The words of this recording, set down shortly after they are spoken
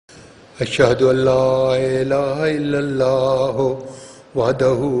أشهد أن لا إله إلا الله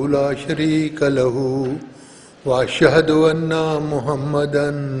وحده لا شريك له وأشهد أن محمدا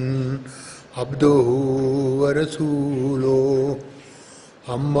عبده ورسوله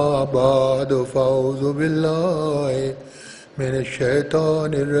أما بعد فأعوذ بالله من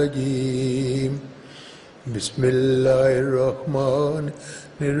الشيطان الرجيم بسم الله الرحمن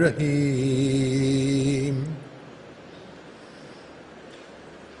الرحيم.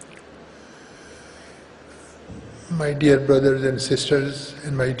 My dear brothers and sisters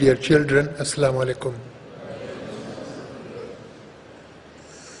and my dear children, Assalamu alaikum.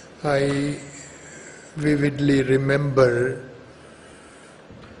 I vividly remember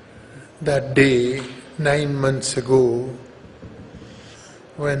that day 9 months ago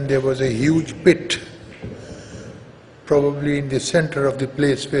when there was a huge pit, probably in the center of the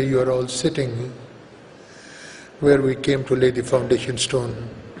place where you are all sitting, where we came to lay the foundation stone.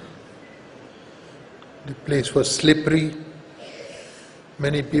 The place was slippery.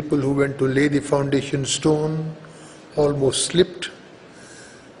 Many people who went to lay the foundation stone almost slipped.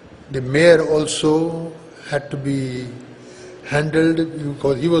 The mayor also had to be handled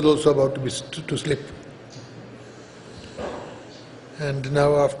because he was also about to slip. And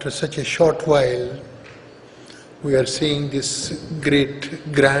now after such a short while, we are seeing this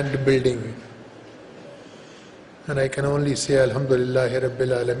great, grand building. And I can only say Alhamdulillah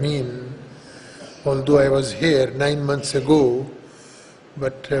Rabbil Alameen. Although I was here 9 months ago,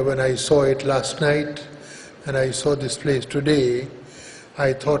 but when I saw it last night and I saw this place today,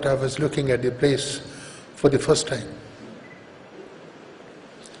 I thought I was looking at the place for the first time.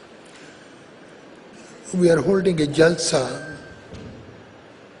 We are holding a jalsa,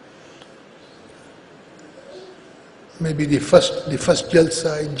 maybe the first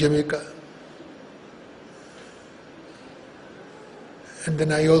jalsa in Jamaica. And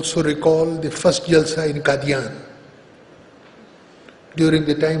then I also recall the first Jalsa in Qadian during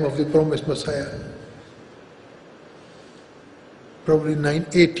the time of the promised Messiah, probably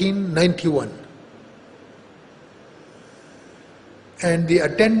 1891. And the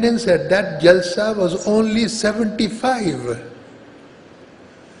attendance at that Jalsa was only 75.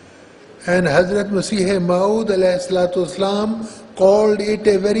 And Hazrat Masih Maud alayhi salatu wasalam called it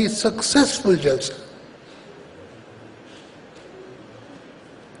a very successful Jalsa.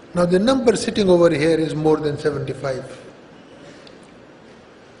 Now the number sitting over here is more than 75.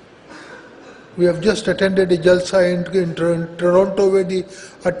 We have just attended a Jalsa in Toronto where the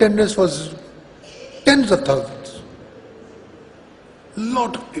attendance was tens of thousands.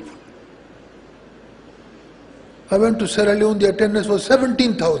 Lot of people. I went to Sierra Leone, the attendance was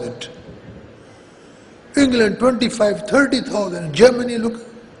 17,000. England 25, 30,000. Germany, look.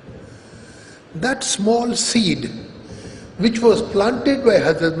 That small seed which was planted by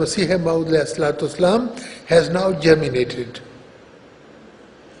Hazrat Masih Maud has now germinated.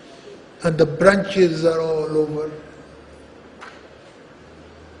 And the branches are all over.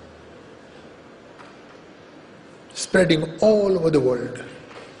 Spreading all over the world.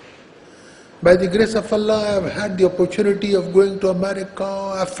 By the grace of Allah, I have had the opportunity of going to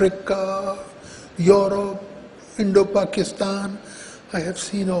America, Africa, Europe, Indo-Pakistan. I have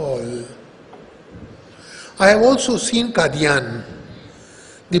seen all. I have also seen Qadian,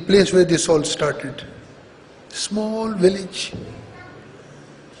 the place where this all started. Small village.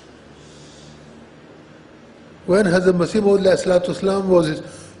 When Hazrat Masih Maud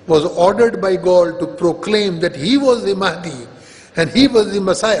was ordered by God to proclaim that he was the Mahdi and he was the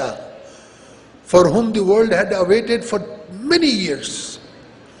Messiah for whom the world had awaited for many years.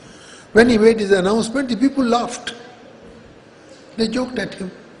 When he made his announcement, the people laughed. They joked at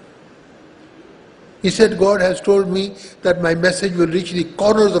him. He said, God has told me that my message will reach the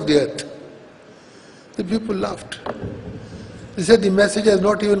corners of the earth. The people laughed. They said the message has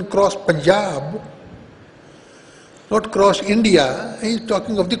not even crossed Punjab, not crossed India. He is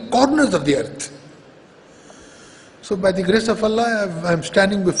talking of the corners of the earth. So by the grace of Allah, I am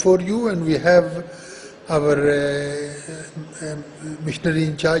standing before you and we have our missionary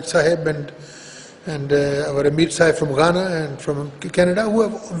in charge Sahib and our Amir Sahib from Ghana and from Canada who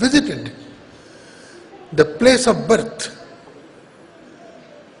have visited the place of birth,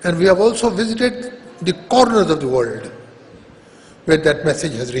 and we have also visited the corners of the world where that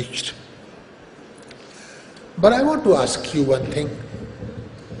message has reached. But I want to ask you one thing.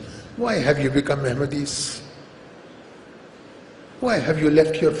 Why have you become Ahmadis? Why have you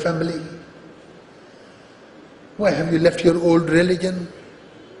left your family? Why have you left your old religion?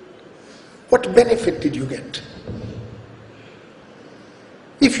 What benefit did you get?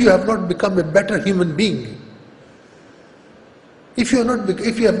 If you have not become a better human being, if you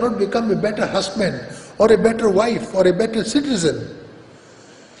have not become a better husband or a better wife or a better citizen,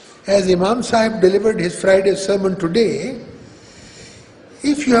 as Imam Sahib delivered his Friday sermon today,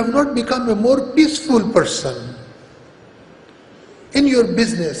 if you have not become a more peaceful person in your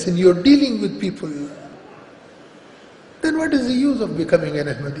business, in your dealing with people, then what is the use of becoming an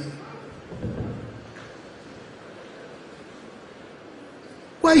Ahmadi?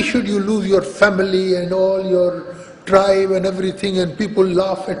 Why should you lose your family and all your tribe and everything, and people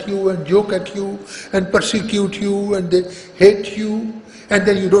laugh at you and joke at you and persecute you and they hate you, and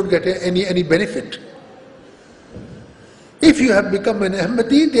then you don't get any benefit? If you have become an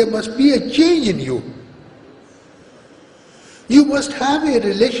Ahmadi, there must be a change in you. You must have a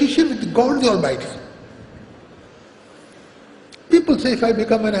relationship with God the Almighty. People say, if I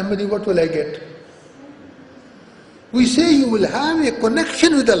become an Ahmadi, what will I get? We say you will have a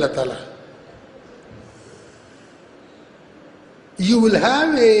connection with Allah Ta'ala. You will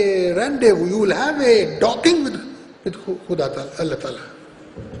have a rendezvous, you will have a docking with Allah Ta'ala.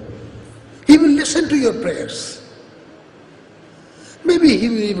 He will listen to your prayers. Maybe He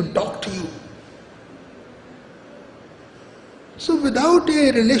will even talk to you. So without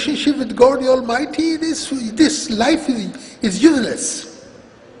a relationship with God the Almighty, this life is useless.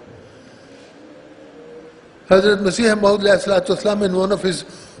 Hazrat Masih Maud in one of his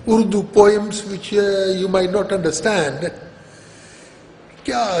Urdu poems, which you might not understand,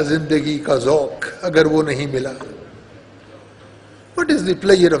 "Kya zindagi ka zauq agar wo nahi mila?" What is the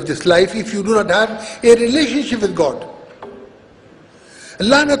pleasure of this life if you do not have a relationship with God?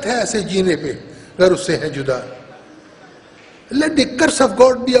 Lanat hai aise jeene pe, agar usse hai juda. Let the curse of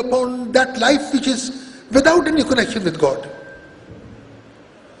God be upon that life which is without any connection with God.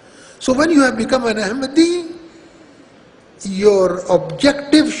 So when you have become an Ahmadi, your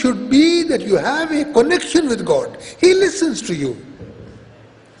objective should be that you have a connection with God. He listens to you.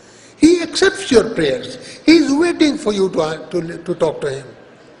 He accepts your prayers. He is waiting for you to talk to Him.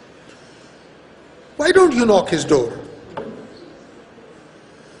 Why don't you knock His door?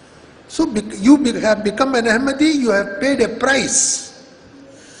 So you have become an Ahmadi, you have paid a price.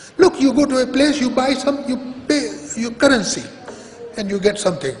 Look, you go to a place, you buy you pay your currency and you get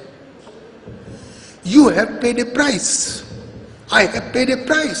something. You have paid a price. I have paid a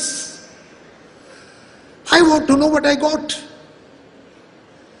price. I want to know what I got.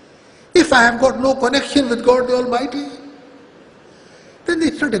 If I have got no connection with God the Almighty, then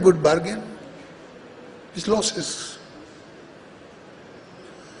it's not a good bargain. It's losses.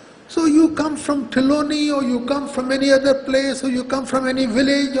 So you come from Tiloni, or you come from any other place, or you come from any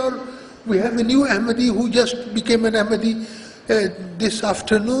village, or we have a new Ahmadi who just became an Ahmadi this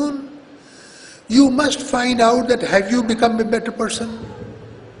afternoon. You must find out that have you become a better person?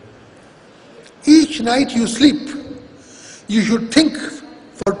 Each night you sleep, you should think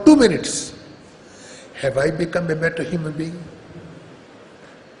for 2 minutes, have I become a better human being?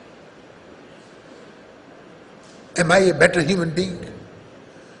 Am I a better human being?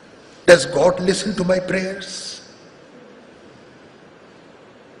 Does God listen to my prayers?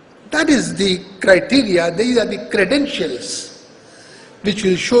 That is the criteria, these are the credentials which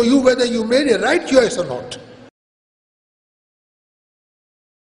will show you whether you made a right choice or not.